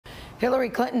Hillary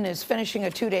Clinton is finishing a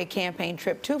two-day campaign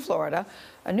trip to Florida.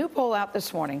 A new poll out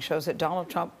this morning shows that Donald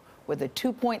Trump with a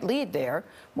 2-point lead there.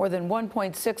 More than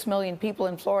 1.6 million people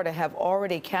in Florida have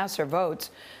already cast their votes.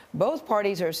 Both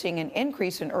parties are seeing an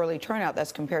increase in early turnout.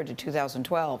 That's compared to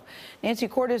 2012. Nancy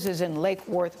Cortez is in Lake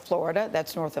Worth, Florida.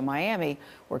 That's north of Miami,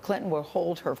 where Clinton will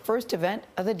hold her first event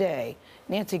of the day.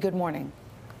 Nancy, good morning.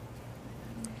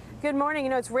 Good morning. You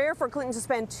know, it's rare for Clinton to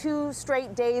spend 2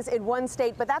 straight days in one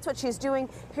state, but that's what she's doing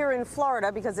here in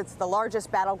Florida because it's the largest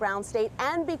battleground state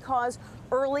and because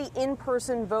early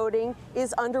in-person voting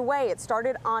is underway. It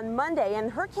started on Monday,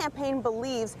 and her campaign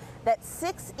believes that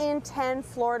 6 in 10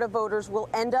 Florida voters will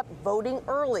end up voting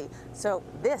early. So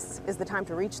this is the time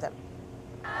to reach them.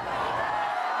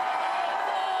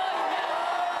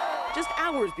 Just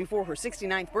hours before her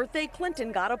 69th birthday,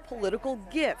 Clinton got a political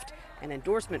gift, an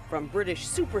endorsement from British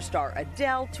superstar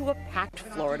Adele to a packed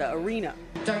Florida arena.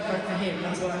 Don't vote for him,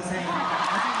 that's what I'm saying.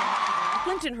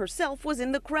 Clinton herself was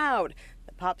in the crowd.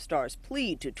 The pop star's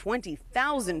plea to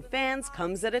 20,000 fans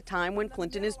comes at a time when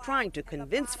Clinton is trying to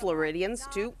convince Floridians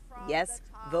to, yes,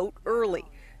 vote early.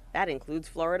 That includes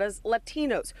Florida's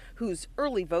Latinos, whose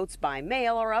early votes by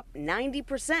mail are up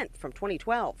 90% from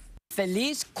 2012.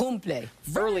 Feliz cumple.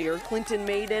 Earlier, Clinton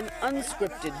made an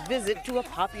unscripted visit to a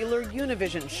popular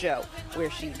Univision show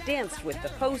where she danced with the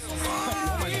hosts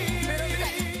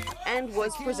and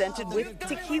was presented with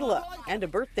tequila and a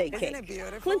birthday cake.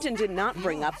 Clinton did not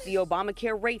bring up the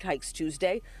Obamacare rate hikes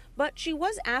Tuesday, but she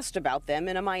was asked about them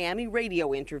in a Miami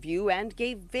radio interview and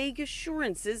gave vague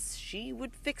assurances she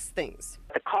would fix things.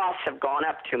 The costs have gone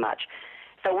up too much.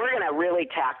 So we're going to really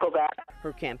tackle that.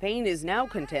 Her campaign is now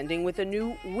contending with a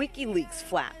new WikiLeaks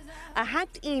flap, a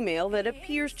hacked email that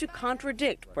appears to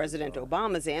contradict President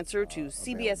Obama's answer to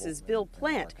CBS's Bill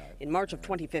Plant in March of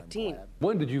 2015.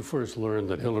 When did you first learn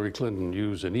that Hillary Clinton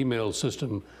used an email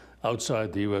system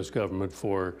outside the U.S. government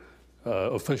for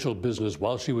official business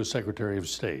while she was Secretary of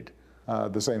State?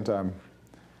 At the same time,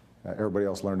 everybody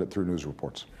else learned it through news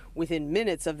reports. Within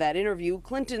minutes of that interview,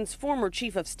 Clinton's former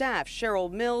chief of staff,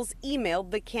 Cheryl Mills,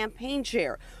 emailed the campaign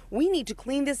chair. "We need to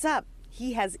clean this up."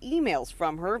 He has emails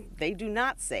from her. They do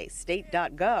not say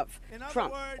state.gov.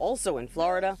 Trump, also in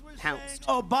Florida, pounced.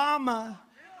 Obama,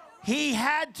 he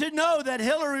had to know that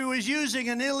Hillary was using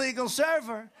an illegal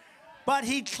server, but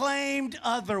he claimed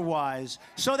otherwise.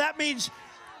 So that means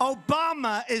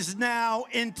Obama is now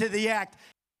into the act.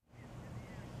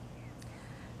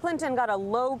 Clinton got a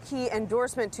low-key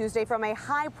endorsement Tuesday from a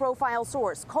high-profile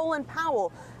source. Colin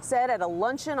Powell said at a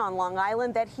luncheon on Long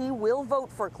Island that he will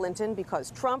vote for Clinton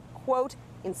because Trump, quote,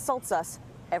 insults us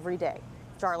every day.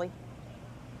 Charlie?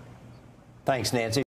 Thanks, Nancy.